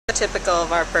typical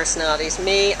of our personalities.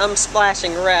 Me, I'm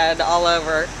splashing red all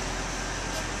over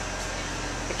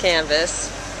the canvas.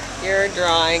 You're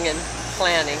drawing and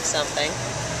planning something.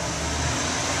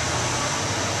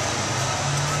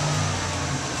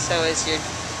 So is your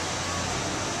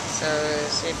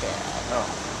dad. Oh.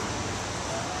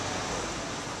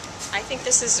 I think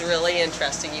this is really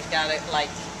interesting. You've got it like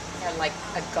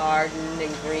a garden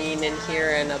and green in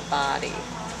here and a body.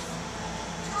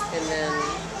 And then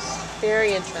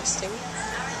very interesting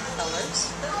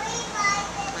colors.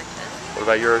 Like that. What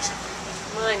about yours?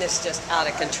 Mine is just out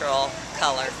of control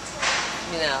color.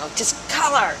 You know, just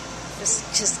color.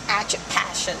 Just at your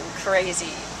passion,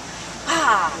 crazy.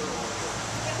 Ah!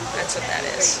 That's what that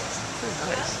is.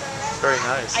 Nice. Very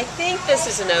nice. I think this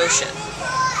is an ocean.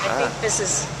 I think this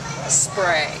is a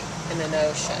spray in an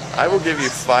ocean. I will give you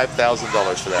 $5,000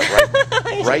 for that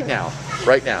right, right now.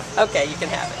 Right now. Okay, you can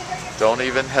have it. Don't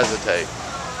even hesitate.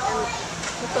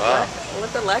 Wow.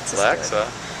 Look at Lexus. Alexa.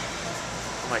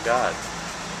 Oh my God.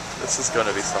 This is going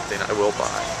to be something I will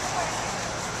buy.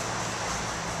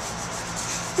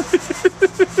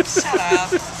 Shut up.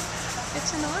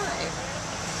 It's an eye.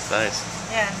 It's nice.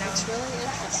 Yeah, no. It's really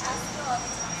interesting.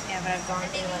 Yeah, but I've gone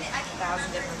through like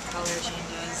 1,000 different color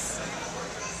changes.